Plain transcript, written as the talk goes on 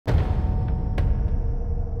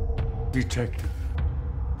Detective,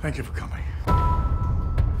 thank you for coming.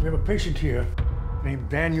 We have a patient here named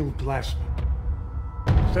Daniel Glassman.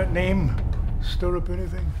 Does that name stir up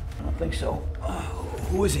anything? I don't think so.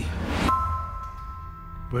 Who is he?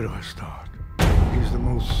 Where do I start? He's the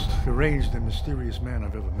most deranged and mysterious man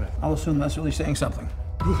I've ever met. I'll assume that's really saying something.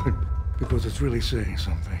 Good, because it's really saying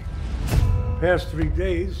something. Past 3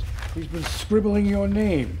 days, he's been scribbling your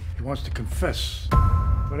name. He wants to confess.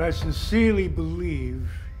 But I sincerely believe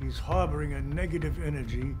he's harboring a negative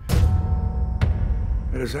energy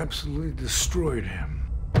that has absolutely destroyed him.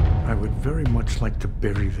 I would very much like to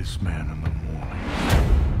bury this man in the morning.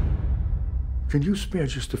 Can you spare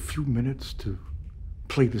just a few minutes to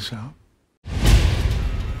play this out?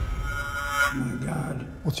 Oh my God.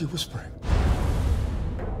 What's he whispering?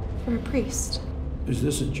 You're a priest. Is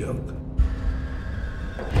this a joke?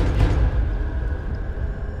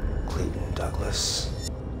 Clayton Douglas.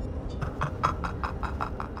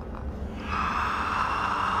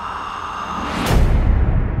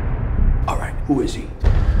 All right, who is he?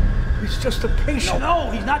 He's just a patient.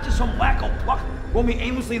 No, he's not just some wacko pluck roaming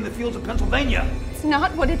aimlessly in the fields of Pennsylvania. It's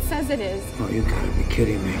not what it says it is. Oh, you gotta be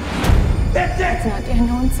kidding me. That's it! It's not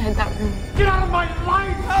Daniel inside that room. Get out of my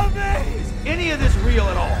life! Help me! Is any of this real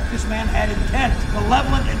at all? This man had intent,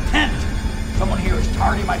 malevolent intent. Someone here is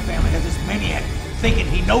targeting my family, has this maniac thinking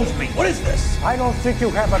he knows me. What is this? I don't think you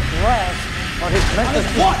have a grasp on his mental...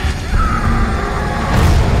 What?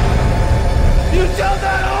 You tell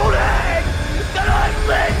that old egg that I'm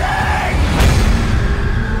leaving!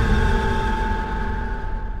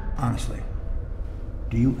 Honestly,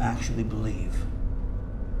 do you actually believe